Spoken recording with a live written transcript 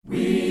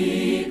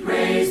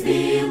Praise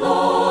thee,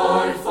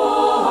 Lord,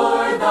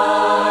 for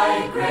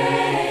thy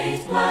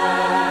great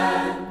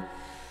plan,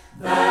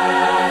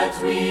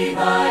 that we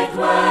thy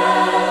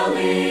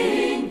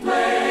dwelling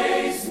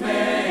place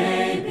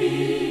may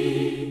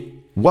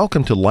be.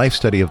 Welcome to Life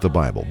Study of the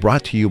Bible,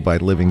 brought to you by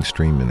Living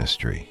Stream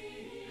Ministry.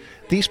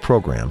 These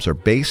programs are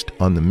based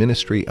on the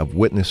ministry of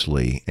Witness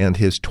Lee and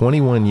his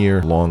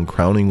 21-year-long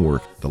crowning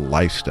work, The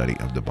Life Study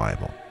of the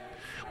Bible.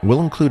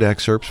 We'll include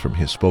excerpts from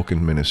his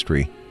spoken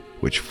ministry,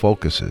 which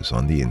focuses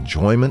on the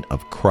enjoyment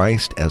of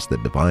Christ as the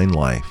divine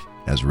life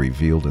as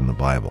revealed in the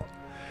Bible.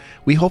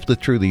 We hope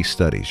that through these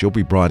studies you'll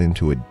be brought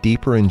into a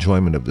deeper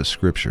enjoyment of the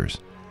Scriptures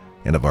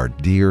and of our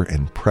dear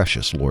and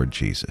precious Lord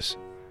Jesus.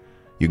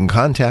 You can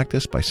contact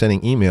us by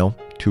sending email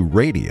to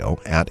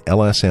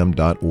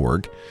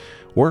radio@lsm.org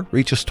or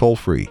reach us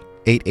toll-free,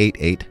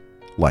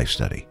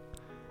 888-LIFE-STUDY.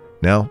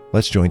 Now,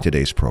 let's join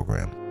today's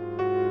program.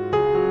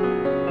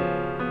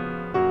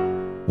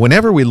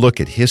 Whenever we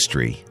look at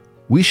history,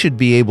 we should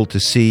be able to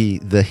see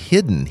the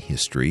hidden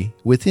history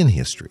within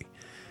history,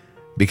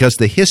 because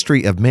the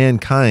history of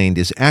mankind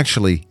is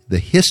actually the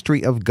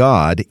history of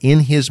God in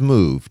His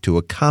move to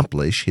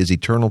accomplish His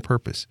eternal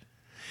purpose.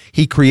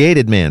 He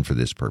created man for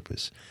this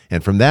purpose,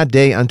 and from that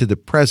day unto the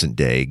present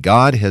day,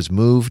 God has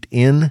moved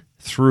in,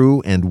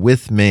 through, and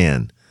with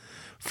man,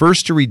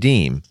 first to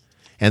redeem,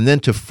 and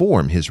then to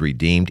form His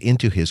redeemed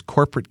into His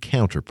corporate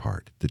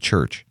counterpart, the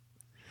church.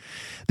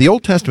 The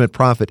Old Testament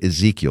prophet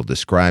Ezekiel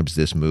describes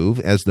this move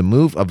as the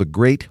move of a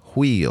great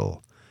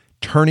wheel,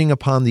 turning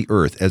upon the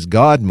earth as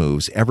God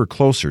moves ever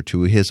closer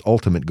to His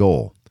ultimate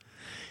goal.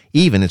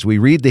 Even as we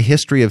read the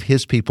history of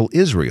His people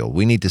Israel,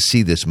 we need to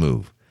see this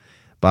move.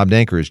 Bob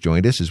Danker has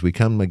joined us as we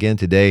come again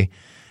today,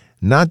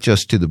 not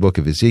just to the book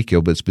of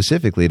Ezekiel, but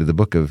specifically to the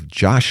book of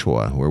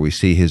Joshua, where we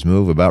see his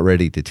move about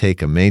ready to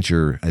take a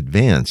major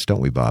advance,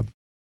 don't we, Bob?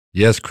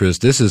 Yes, Chris,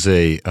 this is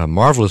a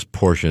marvelous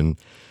portion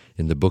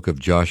in the book of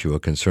Joshua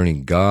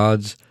concerning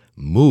God's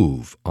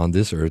move on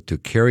this earth to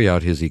carry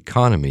out His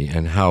economy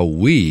and how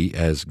we,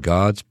 as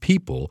God's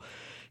people,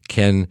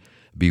 can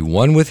be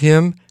one with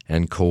Him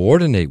and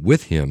coordinate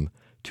with Him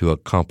to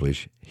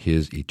accomplish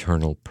His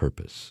eternal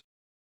purpose.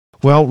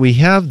 Well, we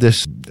have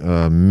this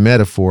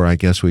metaphor, I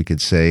guess we could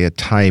say, a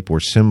type or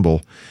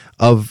symbol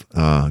of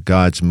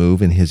God's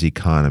move in His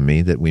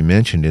economy that we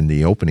mentioned in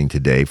the opening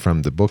today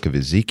from the book of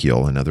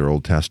Ezekiel, another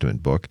Old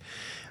Testament book.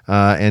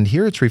 And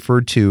here it's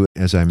referred to,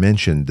 as I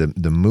mentioned,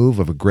 the move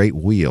of a great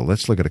wheel.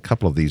 Let's look at a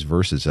couple of these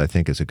verses, I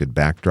think, as a good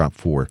backdrop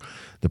for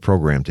the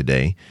program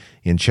today.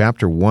 In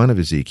chapter 1 of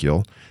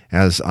Ezekiel,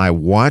 as I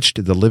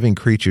watched the living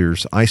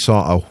creatures, I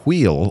saw a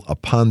wheel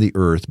upon the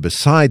earth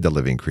beside the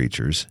living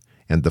creatures,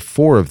 and the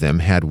four of them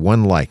had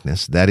one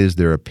likeness, that is,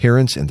 their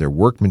appearance and their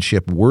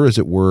workmanship were, as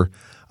it were,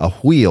 a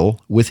wheel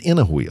within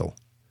a wheel.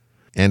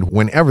 And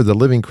whenever the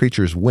living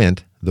creatures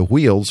went, the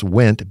wheels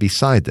went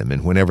beside them.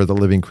 And whenever the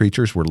living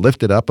creatures were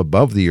lifted up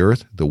above the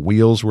earth, the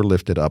wheels were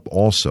lifted up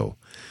also.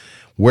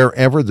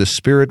 Wherever the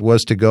Spirit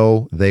was to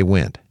go, they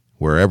went.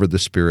 Wherever the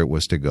Spirit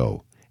was to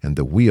go. And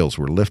the wheels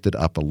were lifted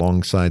up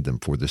alongside them,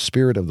 for the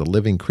Spirit of the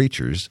living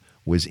creatures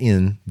was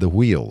in the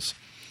wheels.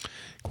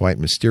 Quite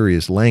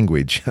mysterious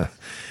language.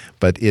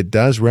 But it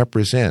does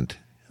represent,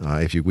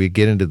 if we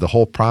get into the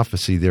whole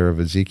prophecy there of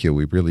Ezekiel,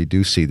 we really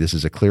do see this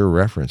is a clear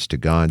reference to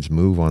God's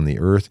move on the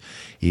earth,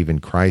 even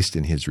Christ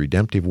in His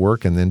redemptive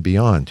work, and then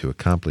beyond to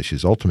accomplish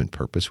His ultimate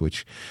purpose,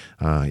 which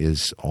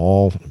is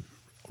all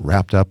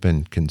wrapped up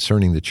in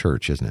concerning the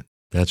church, isn't it?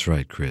 That's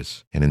right,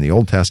 Chris. And in the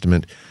Old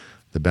Testament,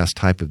 the best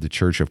type of the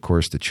church, of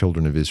course, the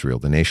children of Israel,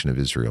 the nation of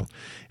Israel.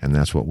 And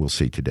that's what we'll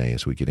see today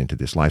as we get into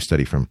this life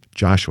study from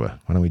Joshua.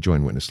 Why don't we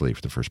join Witness Lee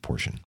for the first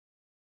portion?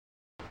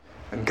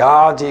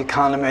 God's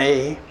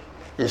economy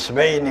is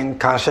made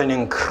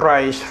concerning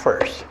Christ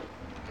first,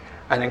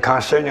 and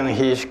concerning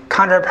His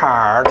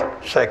counterpart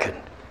second.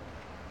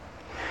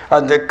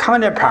 And the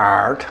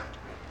counterpart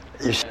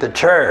is the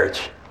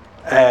church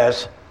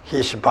as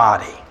His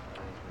body.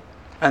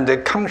 And the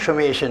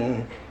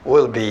consummation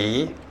will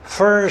be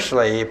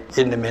firstly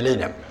in the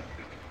millennium,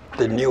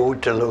 the New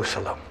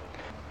Jerusalem.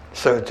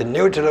 So the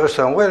New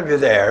Jerusalem will be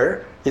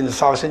there in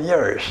 1,000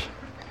 years.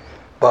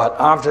 But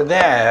after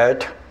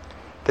that,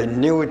 the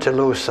New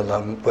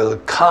Jerusalem will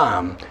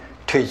come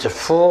to its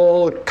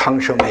full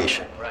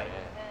consummation.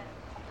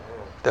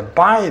 The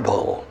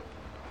Bible,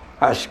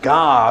 as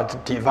God's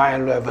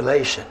divine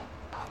revelation,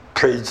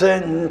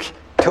 presents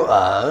to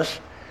us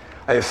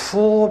a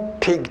full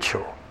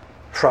picture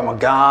from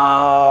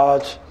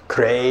God's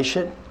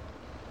creation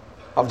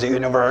of the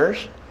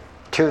universe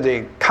to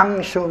the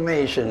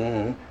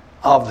consummation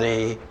of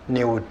the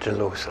New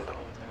Jerusalem.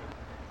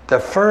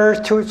 The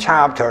first two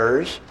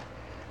chapters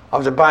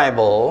of the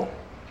Bible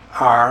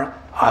are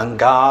on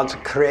God's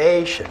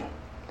creation,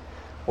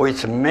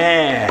 with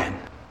man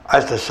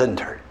as the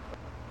center.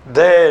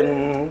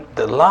 Then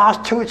the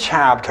last two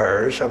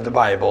chapters of the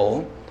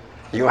Bible,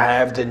 you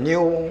have the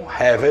new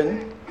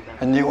heaven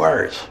and new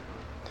earth.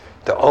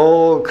 The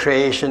old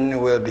creation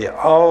will be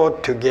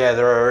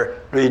altogether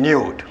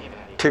renewed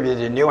to be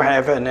the new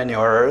heaven and new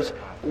earth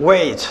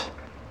with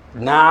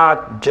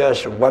not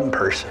just one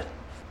person,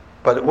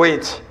 but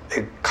with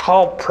a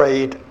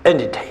corporate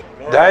entity.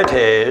 That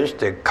is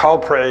the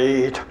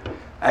corporate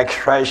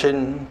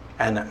expression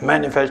and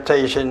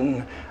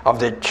manifestation of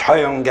the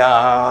triune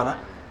God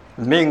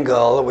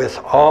mingle with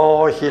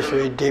all his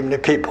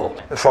redeemed people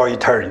for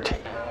eternity.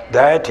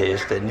 That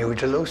is the New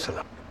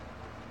Jerusalem.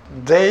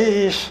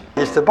 This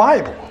is the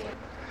Bible.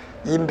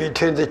 In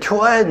between the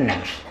two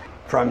ends,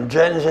 from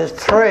Genesis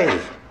 3,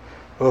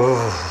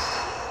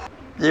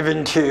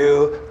 even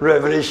to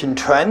Revelation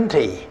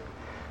 20,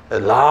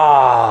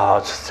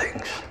 lots of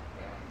things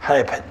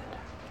happen,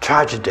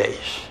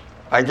 tragedies,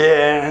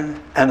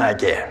 again and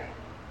again.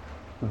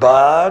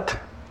 But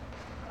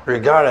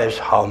regardless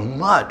how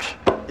much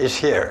is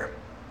here,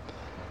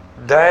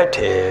 that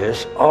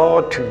is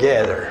all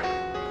together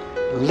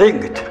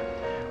linked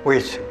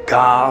with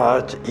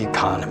God's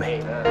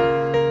economy.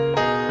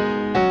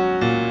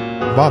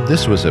 Bob,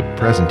 this was a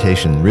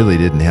presentation really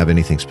didn't have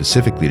anything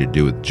specifically to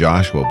do with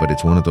Joshua, but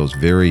it's one of those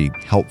very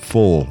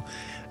helpful,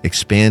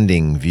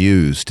 expanding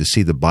views to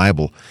see the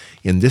Bible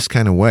in this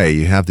kind of way.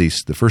 You have the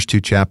first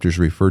two chapters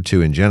referred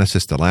to in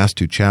Genesis, the last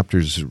two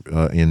chapters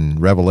in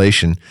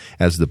Revelation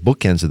as the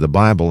bookends of the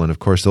Bible, and of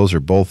course those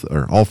are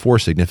all four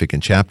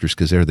significant chapters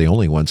because they're the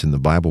only ones in the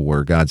Bible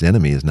where God's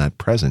enemy is not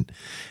present.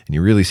 And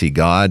you really see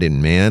God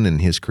in man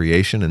and his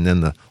creation and then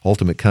the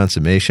ultimate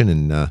consummation,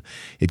 and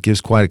it gives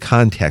quite a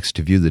context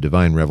to view the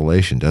divine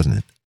revelation, doesn't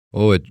it?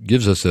 Oh, it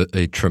gives us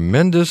a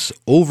tremendous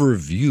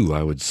overview,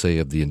 I would say,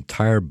 of the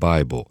entire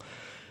Bible.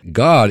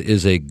 God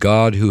is a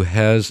God who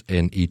has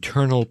an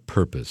eternal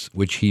purpose,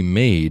 which he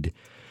made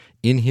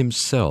in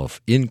himself,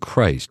 in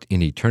Christ,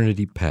 in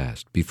eternity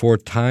past. Before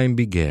time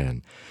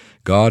began,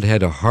 God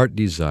had a heart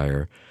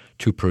desire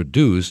to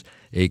produce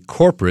a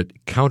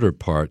corporate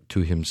counterpart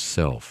to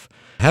himself.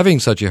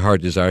 Having such a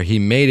heart desire, he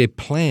made a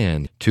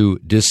plan to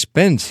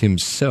dispense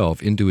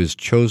himself into his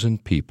chosen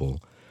people,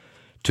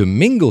 to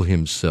mingle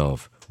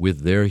himself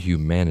with their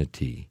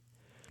humanity,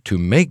 to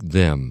make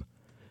them,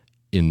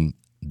 in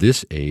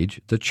this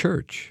age, the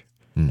church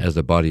as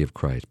the body of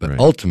Christ, but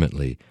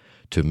ultimately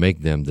to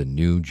make them the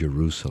New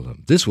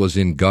Jerusalem. This was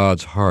in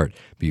God's heart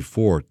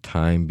before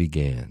time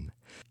began.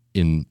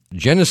 In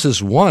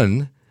Genesis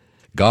 1,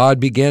 God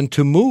began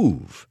to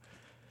move,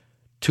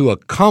 to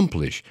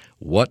accomplish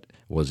what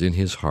was in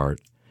his heart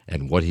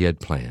and what he had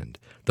planned.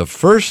 The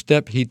first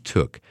step he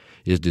took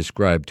is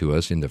described to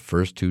us in the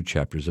first two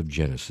chapters of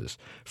Genesis.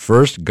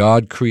 First,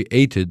 God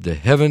created the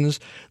heavens,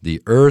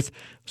 the earth,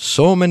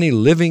 so many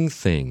living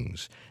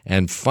things,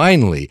 and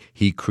finally,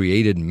 he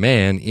created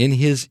man in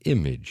his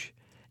image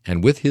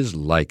and with his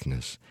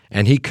likeness,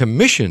 and he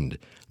commissioned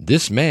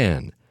this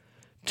man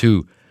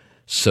to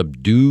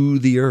subdue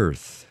the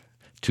earth,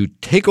 to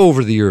take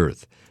over the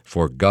earth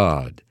for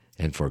God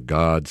and for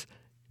God's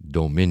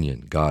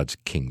dominion, God's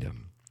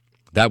kingdom.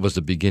 That was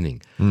the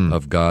beginning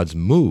of God's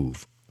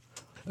move.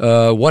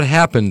 What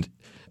happened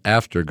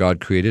after God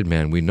created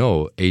man? We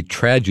know a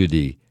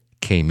tragedy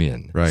came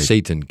in. Right.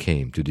 Satan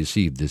came to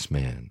deceive this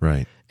man.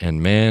 Right.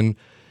 And man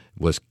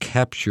was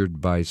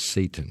captured by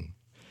Satan.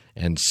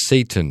 And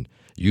Satan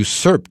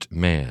usurped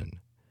man.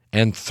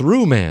 And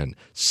through man,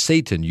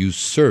 Satan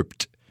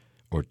usurped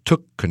or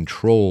took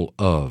control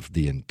of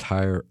the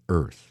entire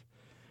earth,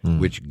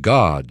 which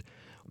God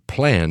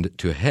planned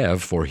to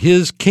have for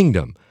his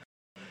kingdom.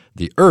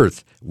 The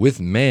earth, with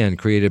man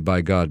created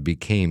by God,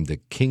 became the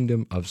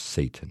kingdom of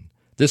Satan.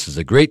 This is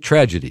a great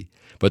tragedy,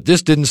 but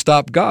this didn't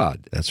stop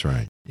God. That's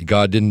right.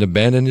 God didn't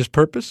abandon his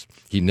purpose.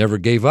 He never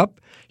gave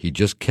up. He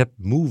just kept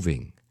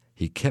moving.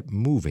 He kept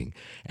moving.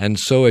 And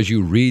so as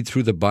you read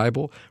through the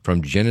Bible,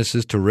 from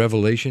Genesis to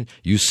Revelation,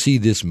 you see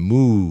this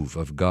move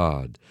of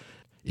God.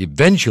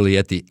 Eventually,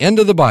 at the end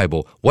of the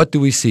Bible, what do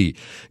we see?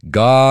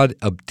 God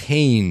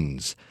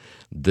obtains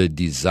the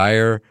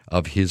desire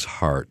of his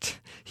heart.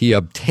 He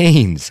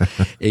obtains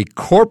a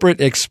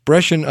corporate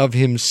expression of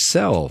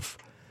himself,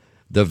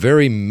 the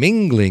very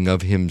mingling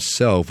of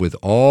himself with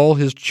all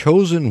his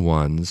chosen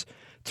ones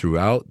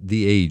throughout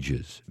the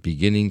ages,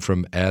 beginning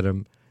from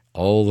Adam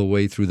all the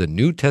way through the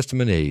New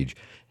Testament age.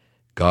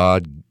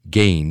 God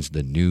gains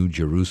the New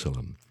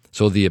Jerusalem.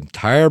 So the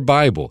entire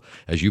Bible,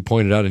 as you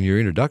pointed out in your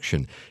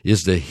introduction,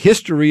 is the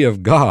history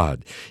of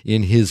God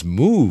in his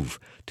move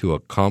to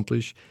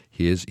accomplish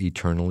his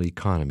eternal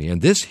economy.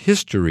 And this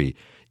history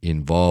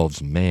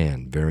involves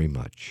man very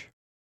much.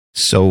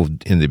 So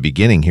in the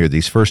beginning here,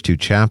 these first two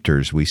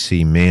chapters, we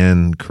see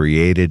man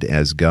created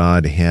as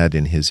God had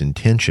in his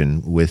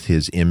intention with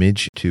his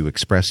image to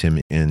express him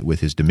and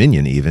with his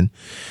dominion even.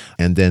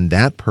 And then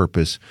that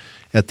purpose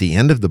at the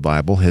end of the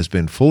Bible has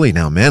been fully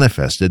now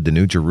manifested, the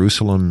New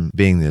Jerusalem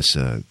being this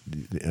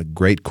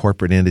great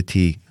corporate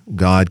entity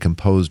God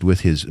composed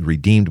with his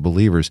redeemed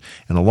believers.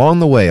 And along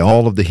the way,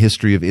 all of the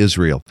history of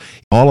Israel,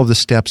 all of the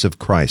steps of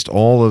Christ,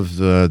 all of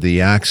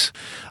the acts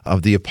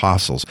of the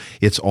apostles,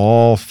 it's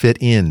all fit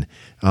in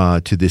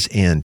to this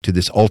end, to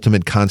this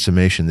ultimate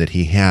consummation that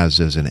he has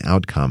as an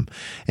outcome.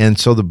 And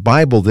so the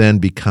Bible then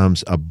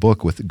becomes a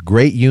book with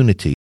great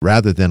unity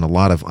rather than a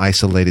lot of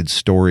isolated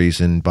stories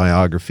and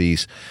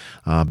biographies.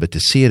 But to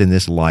see it in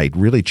this light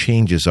really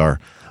changes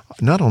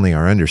not only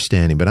our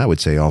understanding, but I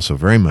would say also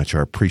very much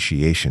our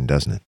appreciation,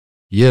 doesn't it?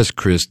 Yes,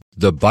 Chris,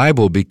 the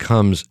Bible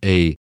becomes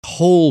a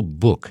whole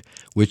book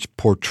which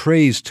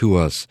portrays to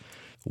us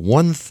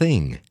one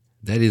thing,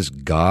 that is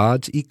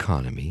God's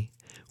economy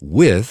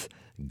with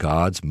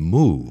God's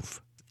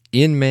move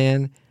in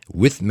man,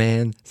 with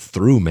man,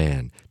 through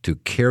man, to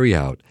carry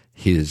out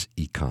his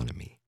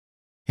economy.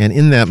 And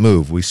in that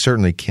move, we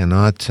certainly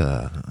cannot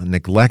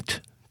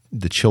neglect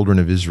the children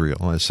of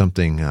Israel as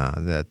something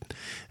that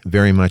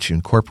very much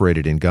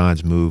incorporated in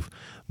God's move,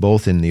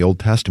 both in the Old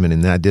Testament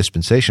in that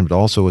dispensation, but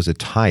also as a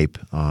type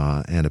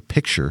and a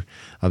picture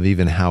of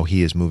even how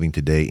he is moving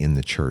today in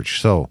the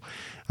church. So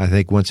I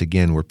think once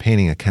again we're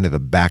painting a kind of a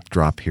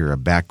backdrop here, a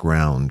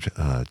background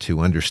to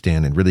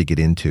understand and really get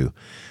into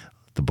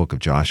the book of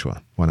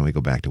Joshua. Why don't we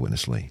go back to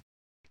Witness Lee?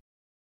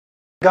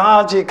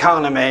 God's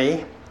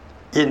economy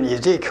in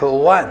Ezekiel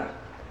 1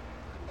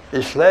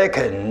 is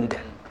likened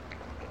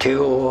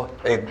to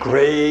a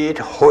great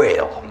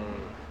wheel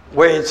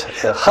with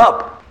a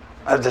hub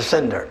at the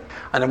center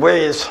and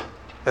with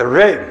a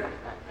rim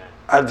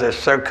at the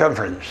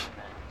circumference.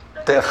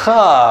 The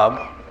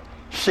hub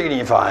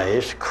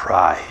signifies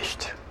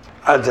Christ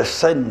at the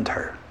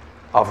center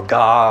of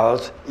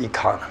God's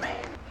economy,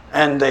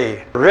 and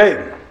the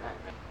rim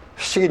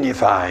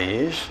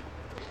signifies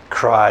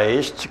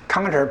Christ's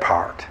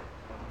counterpart,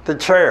 the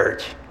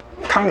church,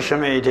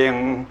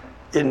 consummating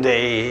in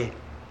the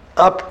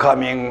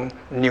upcoming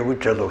New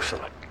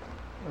Jerusalem.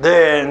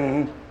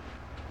 Then,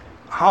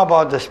 how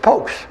about the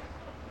spokes?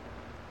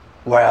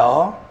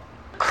 Well,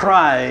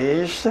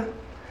 Christ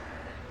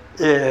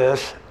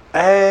is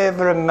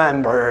every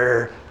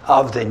member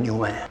of the new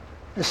man.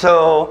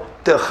 So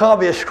the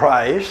hub is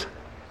Christ,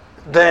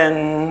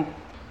 then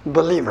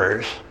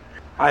believers,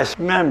 as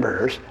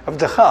members of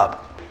the hub,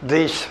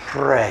 they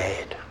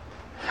spread.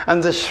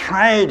 And the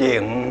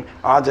spreading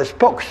are the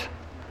spokes.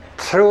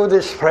 Through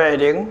the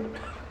spreading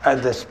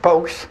at the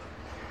spokes,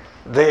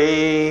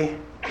 they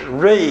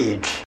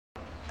reach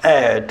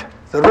at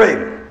the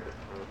rim.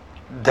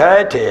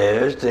 That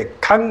is the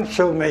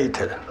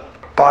consummated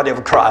body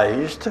of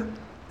Christ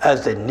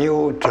as the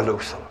New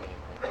Jerusalem.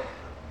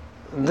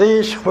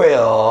 This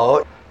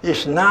wheel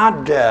is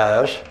not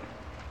just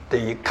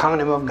the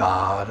economy of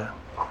God,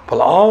 but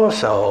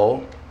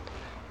also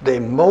the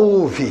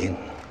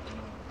moving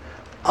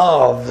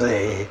of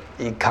the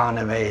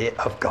economy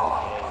of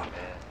God.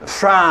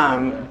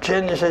 From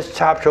Genesis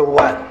chapter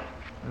 1,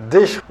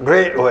 this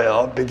great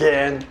wheel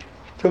began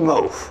to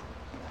move.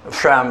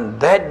 From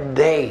that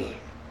day,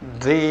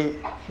 the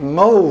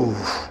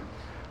move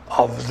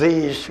of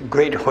this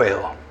great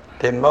wheel,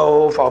 the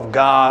move of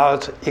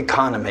God's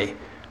economy,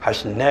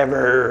 has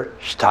never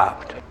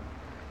stopped.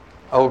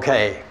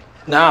 Okay,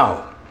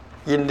 now,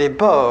 in the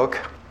book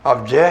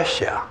of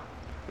Joshua,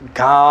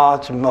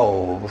 God's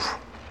move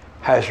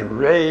has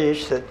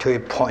reached to a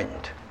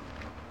point.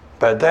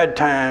 By that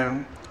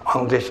time,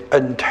 on this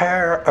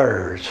entire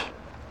earth,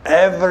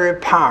 every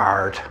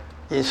part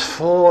is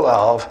full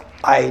of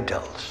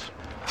idols,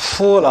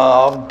 full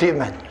of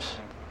demons.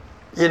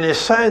 In a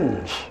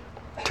sense,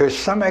 to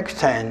some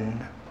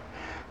extent,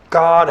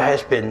 God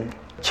has been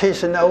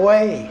chasing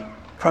away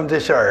from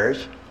this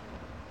earth,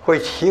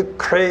 which he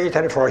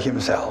created for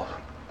himself.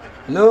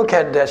 Look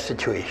at that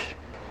situation.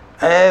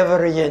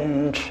 Every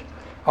inch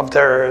of the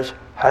earth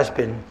has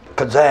been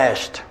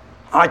possessed,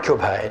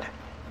 occupied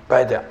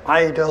by the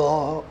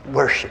idol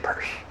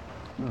worshippers,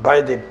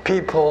 by the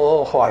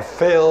people who are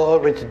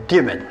filled with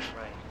demons.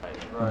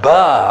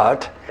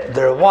 But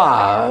there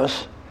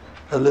was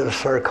a little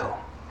circle,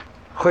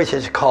 which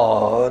is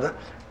called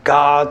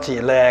God's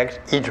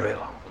elect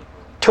Israel.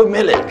 2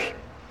 million.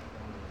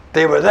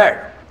 They were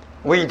there,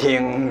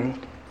 waiting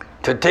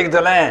to take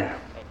the land,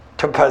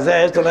 to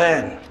possess the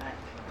land.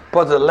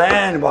 But the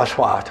land was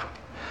what?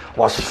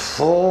 Was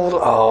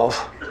full of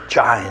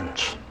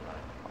giants,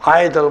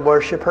 idol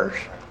worshippers,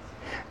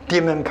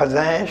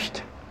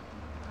 demon-possessed.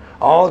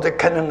 All the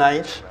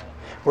Canaanites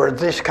were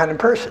this kind of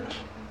persons.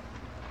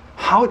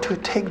 How to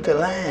take the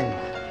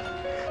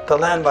land? The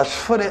land was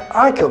fully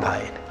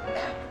occupied.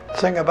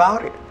 Think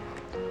about it.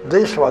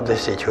 This was the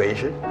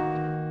situation.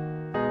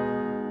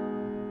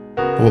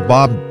 Well,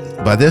 Bob,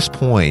 by this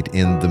point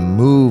in the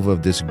move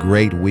of this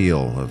great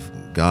wheel of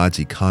God's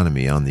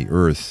economy on the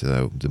earth,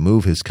 the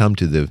move has come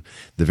to the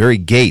very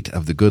gate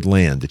of the good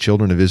land. The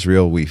children of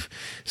Israel, we've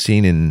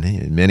seen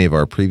in many of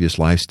our previous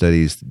life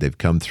studies, they've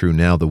come through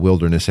now the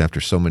wilderness after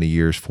so many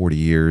years, 40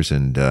 years,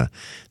 and their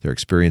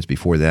experience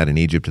before that in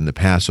Egypt and the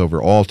Passover,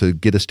 all to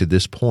get us to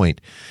this point.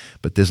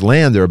 But this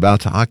land they're about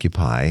to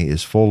occupy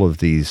is full of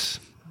these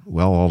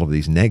well, all of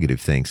these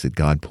negative things that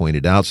God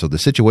pointed out. So the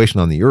situation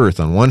on the earth,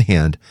 on one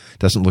hand,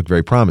 doesn't look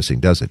very promising,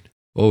 does it?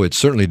 Oh, it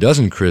certainly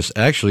doesn't, Chris.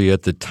 Actually,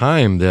 at the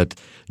time that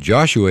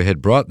Joshua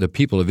had brought the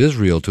people of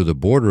Israel to the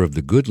border of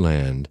the good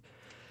land,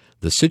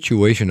 the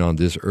situation on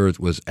this earth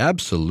was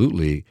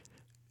absolutely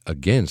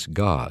against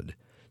God.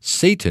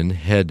 Satan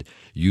had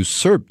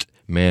usurped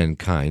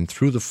mankind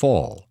through the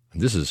fall.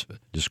 And this is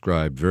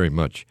described very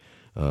much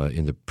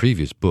in the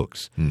previous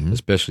books,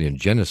 especially in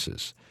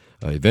Genesis.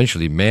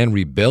 Eventually, man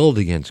rebelled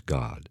against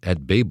God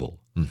at Babel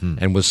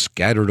and was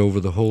scattered over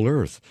the whole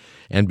earth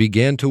and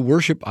began to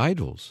worship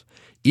idols.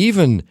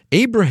 Even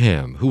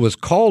Abraham, who was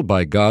called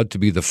by God to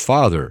be the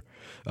father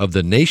of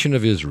the nation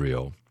of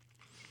Israel,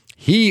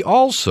 he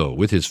also,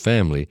 with his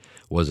family,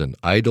 was an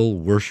idol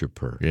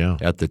worshiper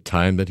at the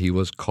time that he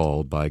was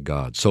called by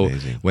God. So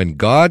when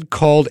God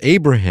called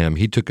Abraham,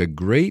 he took a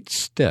great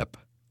step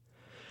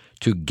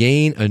to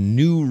gain a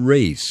new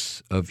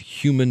race of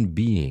human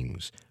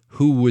beings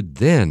who would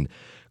then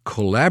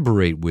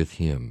collaborate with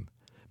him,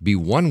 be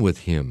one with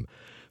him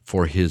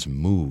for his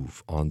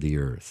move on the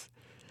earth.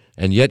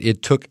 And yet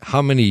it took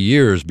how many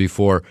years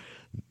before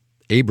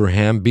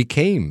Abraham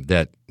became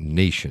that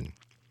nation?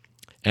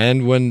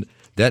 And when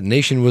that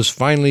nation was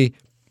finally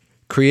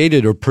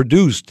created or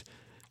produced,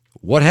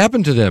 what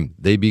happened to them?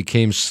 They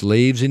became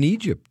slaves in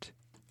Egypt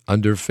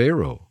under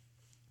Pharaoh.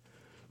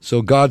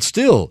 So God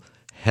still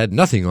had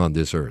nothing on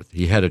this earth.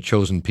 He had a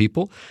chosen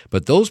people,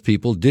 but those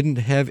people didn't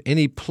have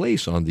any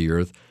place on the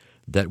earth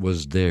that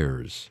was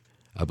theirs,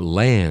 a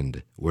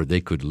land where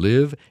they could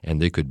live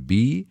and they could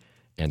be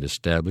and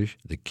establish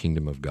the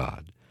kingdom of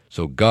God.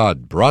 So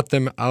God brought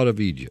them out of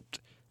Egypt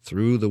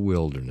through the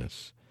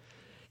wilderness.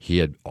 He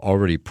had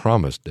already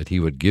promised that he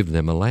would give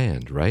them a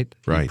land, right?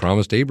 He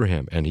promised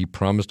Abraham, and he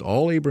promised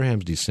all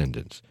Abraham's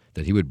descendants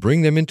that he would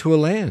bring them into a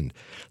land.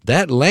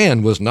 That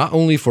land was not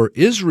only for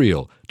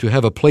Israel to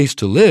have a place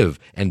to live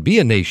and be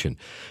a nation,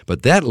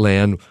 but that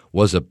land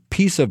was a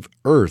piece of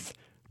earth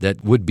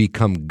that would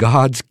become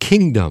God's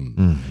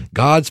kingdom,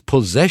 God's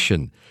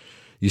possession.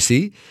 You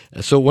see?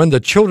 So when the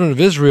children of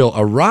Israel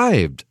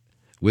arrived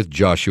with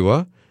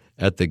Joshua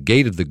at the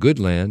gate of the good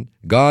land,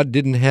 God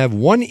didn't have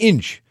 1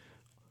 inch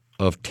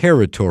of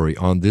territory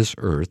on this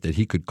earth that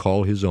he could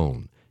call his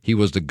own. He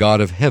was the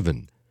God of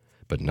heaven,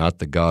 but not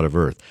the God of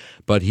earth.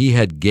 But he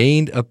had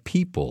gained a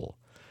people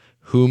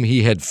whom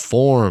he had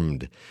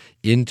formed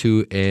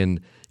into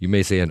you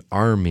may say an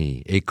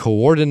army, a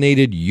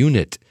coordinated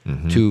unit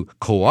to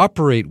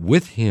cooperate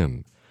with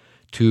him,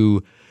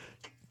 to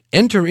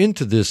enter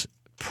into this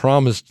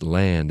promised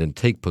land and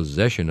take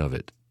possession of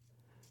it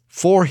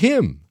for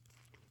him,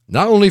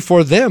 not only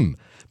for them,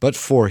 but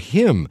for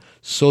him,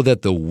 so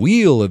that the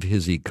wheel of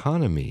his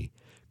economy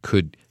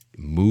could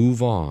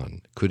move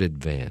on, could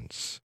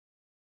advance.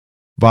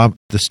 Bob,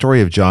 the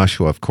story of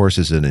Joshua, of course,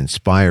 is an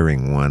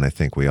inspiring one. I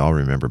think we all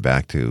remember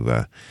back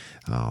to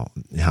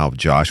how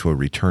Joshua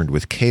returned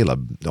with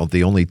Caleb,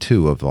 the only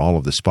two of all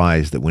of the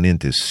spies that went in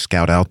to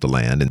scout out the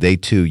land. And they,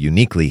 too,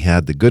 uniquely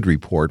had the good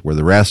report, where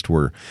the rest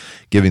were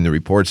giving the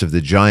reports of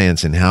the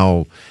giants and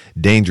how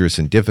dangerous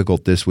and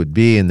difficult this would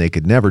be, and they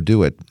could never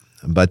do it.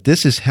 But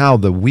this is how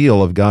the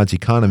wheel of God's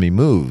economy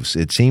moves.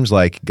 It seems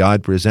like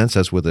God presents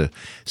us with a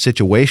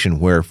situation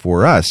where,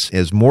 for us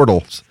as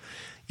mortals,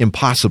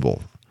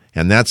 impossible.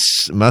 And that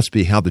must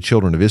be how the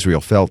children of Israel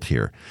felt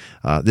here.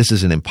 This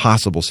is an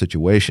impossible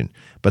situation.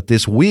 But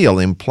this wheel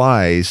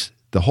implies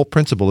the whole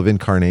principle of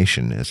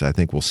incarnation, as I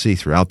think we'll see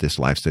throughout this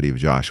life study of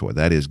Joshua.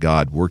 That is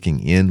God working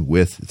in,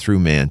 with, through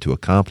man to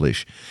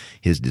accomplish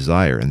his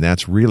desire. And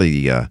that's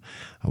really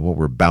what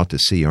we're about to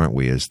see, aren't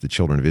we, as the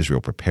children of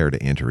Israel prepare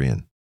to enter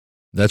in.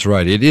 That's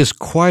right. It is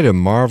quite a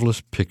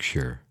marvelous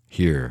picture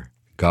here.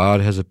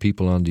 God has a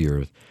people on the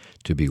earth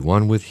to be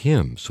one with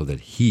him so that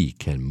he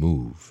can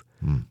move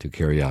to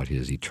carry out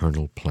his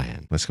eternal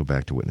plan. Let's go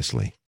back to Witness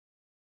Lee.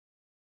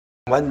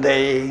 One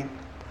day,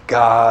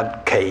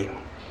 God came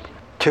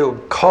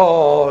to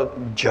call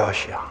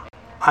Joshua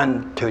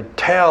and to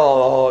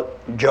tell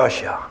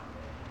Joshua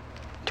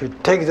to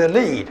take the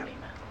lead,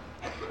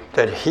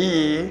 that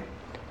he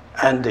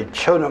and the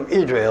children of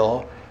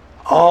Israel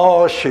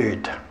all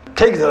should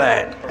take the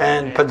land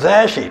and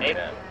possess it.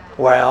 Amen.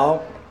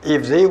 Well,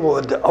 if they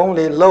would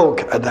only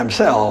look at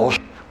themselves,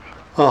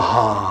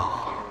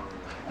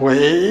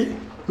 we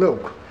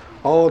look,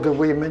 all the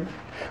women,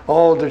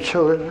 all the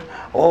children,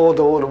 all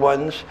the old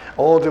ones,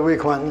 all the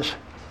weak ones,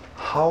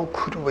 how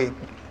could we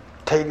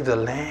take the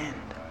land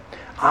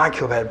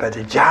occupied by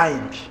the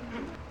giants?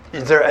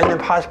 Is there any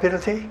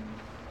possibility?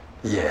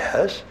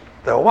 Yes,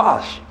 there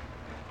was.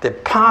 The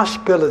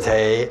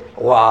possibility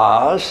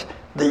was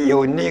the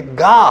unique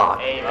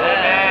God.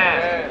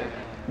 Amen.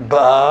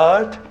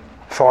 But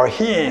for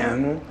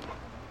him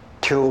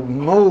to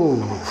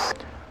move,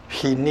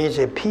 he needs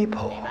a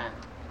people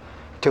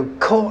to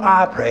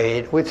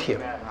cooperate with him.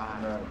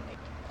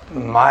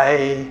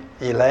 My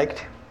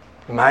elect,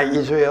 my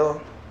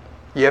Israel,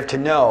 you have to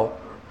know,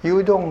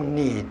 you don't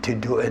need to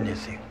do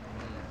anything.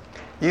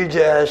 You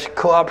just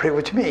cooperate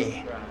with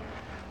me.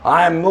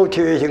 I'm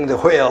motivating the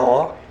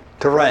wheel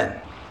to run.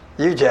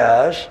 You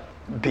just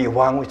be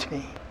one with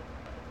me.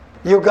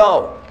 You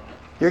go.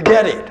 You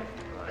get it.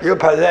 You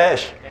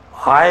possess.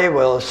 I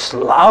will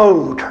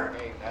slaughter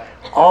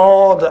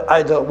all the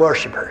idol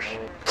worshippers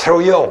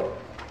through you.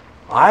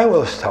 I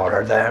will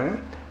slaughter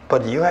them,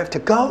 but you have to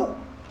go.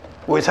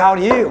 Without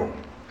you,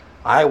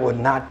 I would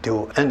not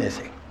do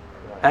anything.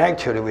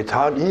 Actually,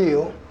 without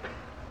you,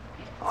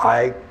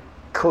 I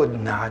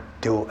could not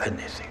do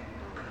anything.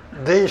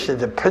 This is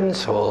the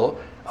principle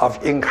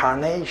of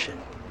incarnation.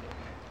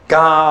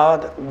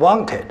 God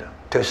wanted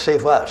to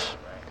save us,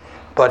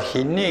 but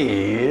he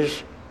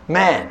needs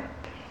man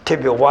to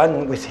be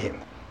one with him.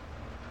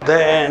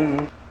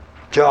 Then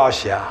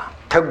Joshua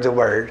took the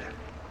word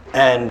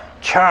and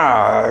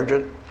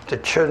charged the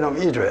children of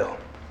Israel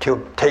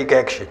to take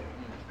action,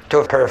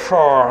 to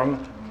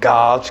perform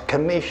God's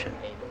commission.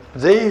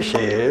 This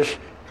is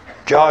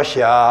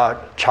Joshua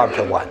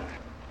chapter 1.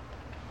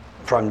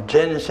 From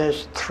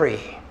Genesis 3,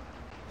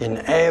 in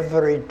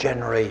every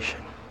generation,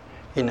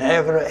 in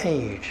every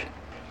age,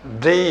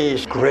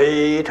 this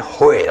great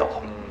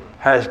wheel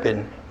has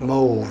been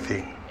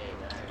moving,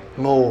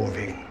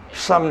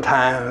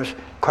 sometimes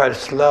quite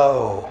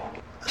slow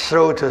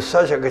to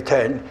such an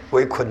extent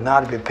we could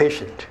not be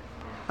patient.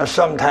 And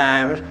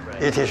sometimes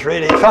it is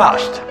really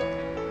fast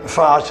to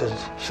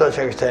such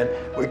an extent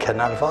we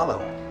cannot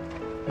follow.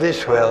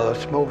 This wheel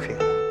is moving.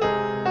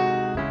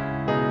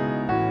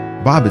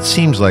 Bob, it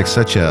seems like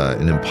such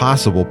an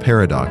impossible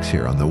paradox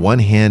here. On the one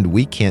hand,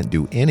 we can't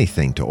do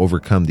anything to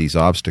overcome these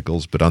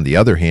obstacles, but on the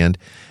other hand,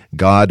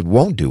 God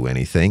won't do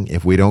anything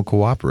if we don't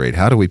cooperate.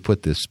 How do we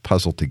put this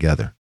puzzle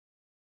together?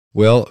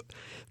 Well,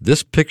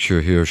 this picture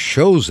here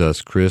shows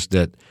us, Chris,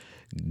 that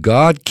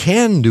God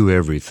can do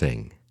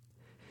everything,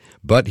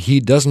 but he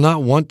does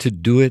not want to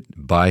do it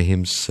by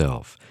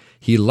himself.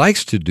 He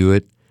likes to do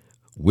it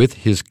with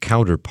his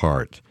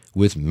counterpart,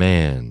 with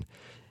man,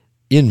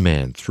 in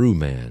man, through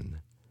man.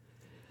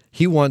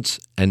 He wants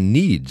and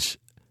needs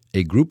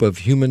a group of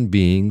human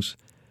beings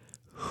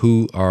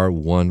who are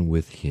one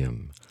with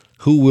him,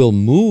 who will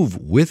move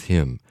with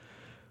him,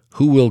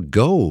 who will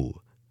go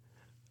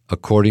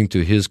according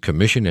to his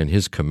commission and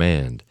his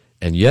command.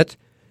 And yet,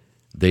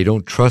 they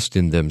don't trust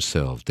in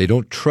themselves. They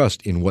don't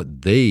trust in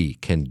what they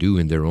can do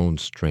in their own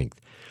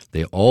strength.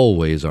 They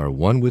always are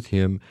one with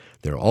him.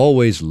 They're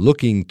always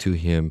looking to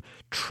him,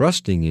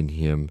 trusting in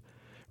him,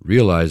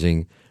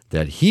 realizing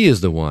that he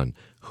is the one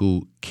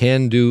who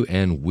can do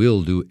and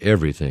will do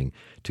everything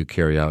to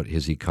carry out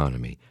his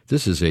economy.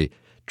 This is a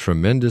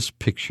tremendous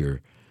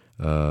picture.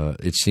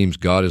 It seems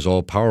God is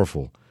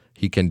all-powerful.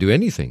 He can do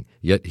anything,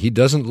 yet he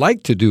doesn't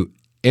like to do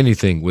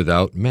anything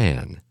without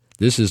man.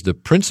 This is the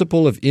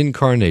principle of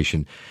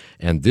incarnation,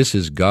 and this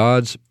is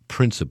God's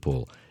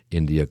principle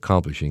in the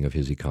accomplishing of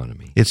his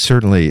economy. It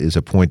certainly is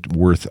a point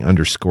worth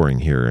underscoring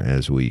here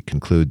as we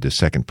conclude the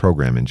second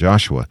program in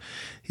Joshua.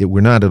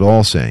 We're not at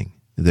all saying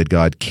that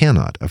God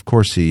cannot. Of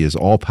course, he is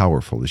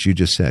all-powerful. As you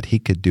just said, he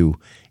could do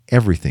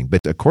everything. But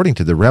according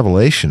to the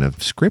revelation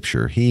of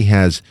Scripture, he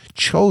has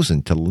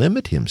chosen to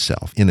limit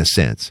himself, in a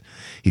sense.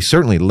 He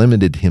certainly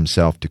limited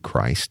himself to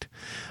Christ.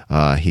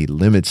 He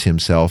limits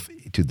himself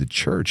to the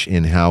church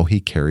in how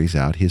he carries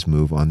out his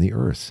move on the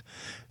earth.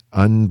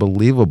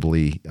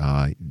 Unbelievably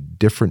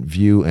different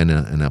view and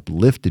an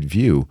uplifted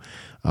view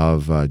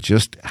of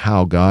just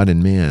how God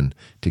and man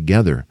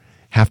together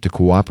have to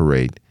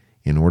cooperate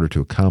in order to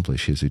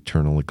accomplish his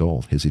eternal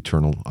goal, his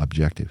eternal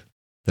objective.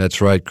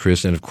 That's right,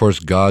 Chris. And of course,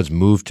 God's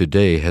move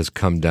today has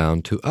come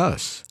down to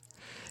us.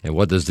 And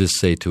what does this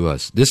say to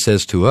us? This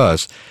says to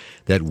us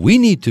that we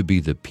need to be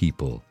the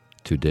people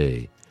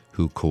today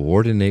who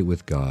coordinate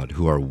with God,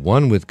 who are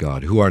one with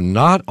God, who are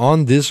not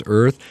on this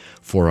earth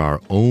for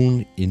our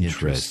own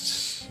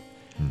interests.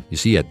 You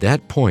see, at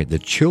that point, the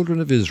children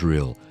of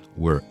Israel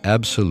were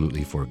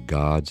absolutely for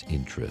God's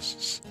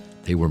interests.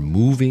 They were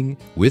moving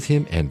with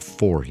him and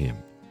for him.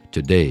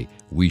 Today,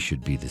 we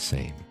should be the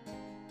same.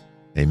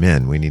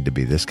 Amen. We need to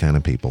be this kind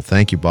of people.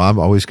 Thank you, Bob.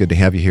 Always good to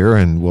have you here,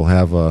 and we'll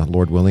have,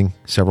 Lord willing,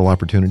 several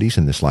opportunities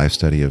in this live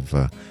study of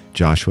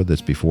Joshua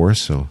that's before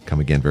us, so come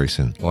again very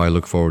soon. Oh, I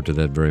look forward to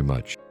that very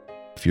much.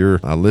 If you're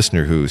a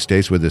listener who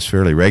stays with us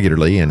fairly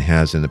regularly and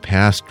has in the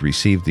past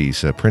received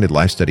these printed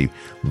life study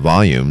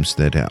volumes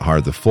that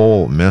are the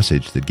full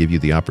message that give you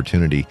the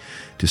opportunity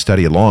to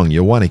study along,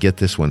 you'll want to get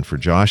this one for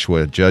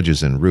Joshua,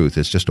 Judges, and Ruth.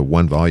 It's just a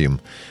one volume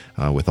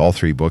with all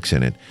three books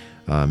in it.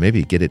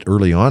 Maybe get it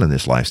early on in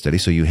this life study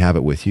so you have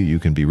it with you. You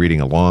can be reading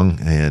along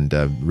and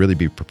really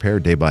be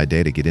prepared day by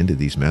day to get into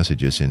these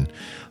messages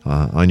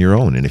on your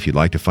own. And if you'd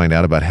like to find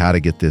out about how to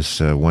get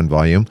this one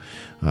volume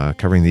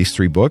covering these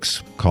three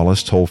books, call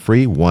us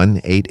toll-free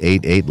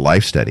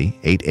 1-888-LIFE-STUDY,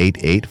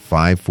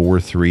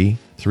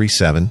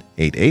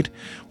 888-543-3788,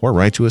 or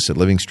write to us at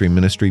Living Stream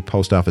Ministry,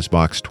 Post Office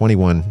Box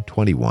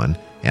 2121,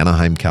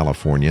 Anaheim,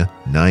 California,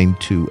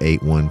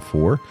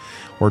 92814.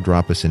 Or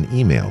drop us an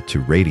email to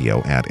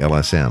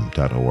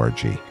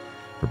radio@lsm.org.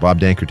 For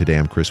Bob Danker today,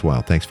 I'm Chris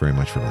Wilde. Thanks very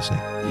much for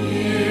listening.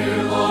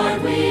 Dear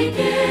Lord, we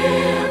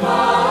give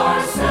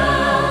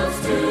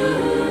ourselves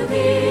to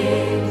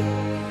Thee.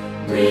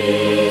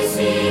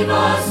 Receive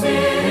us in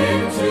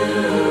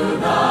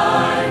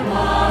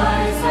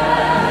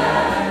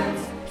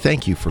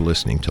Thank you for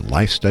listening to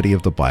Life Study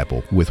of the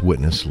Bible with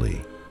Witness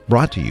Lee,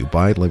 brought to you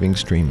by Living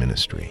Stream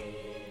Ministry.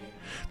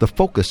 The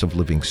focus of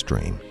Living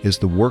Stream is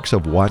the works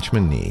of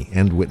Watchman Nee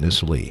and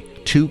Witness Lee,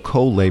 two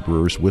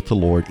co-laborers with the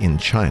Lord in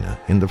China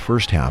in the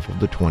first half of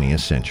the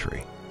 20th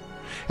century.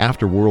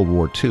 After World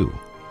War II,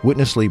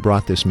 Witness Lee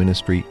brought this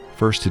ministry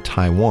first to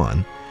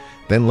Taiwan,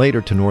 then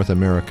later to North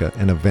America,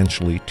 and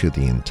eventually to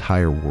the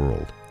entire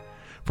world.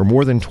 For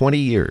more than 20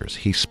 years,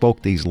 he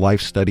spoke these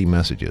life study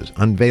messages,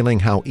 unveiling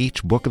how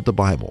each book of the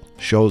Bible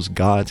shows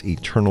God's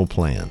eternal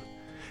plan.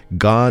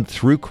 God,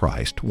 through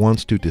Christ,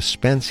 wants to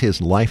dispense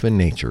his life and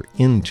nature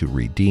into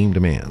redeemed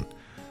man,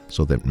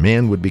 so that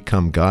man would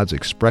become God's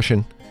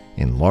expression,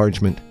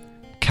 enlargement,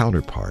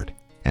 counterpart,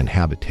 and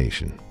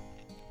habitation.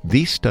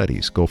 These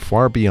studies go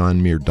far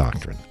beyond mere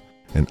doctrine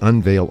and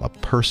unveil a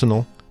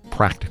personal,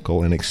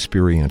 practical, and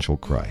experiential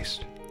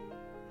Christ.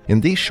 In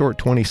these short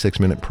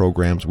 26-minute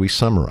programs, we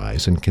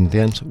summarize and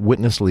condense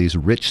Witness Lee's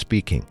rich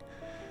speaking.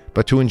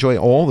 But to enjoy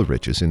all the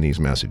riches in these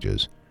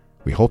messages,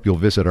 we hope you'll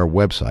visit our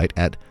website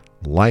at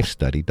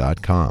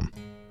lifestudy.com.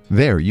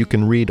 There you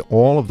can read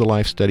all of the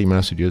Life Study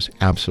messages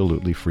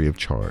absolutely free of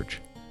charge.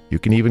 You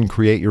can even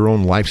create your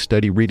own Life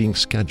Study reading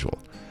schedule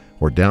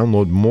or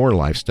download more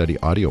Life Study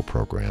audio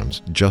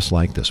programs just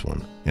like this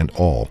one, and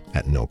all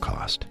at no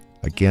cost.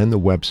 Again, the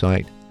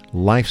website,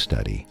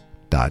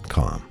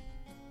 lifestudy.com.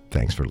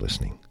 Thanks for listening.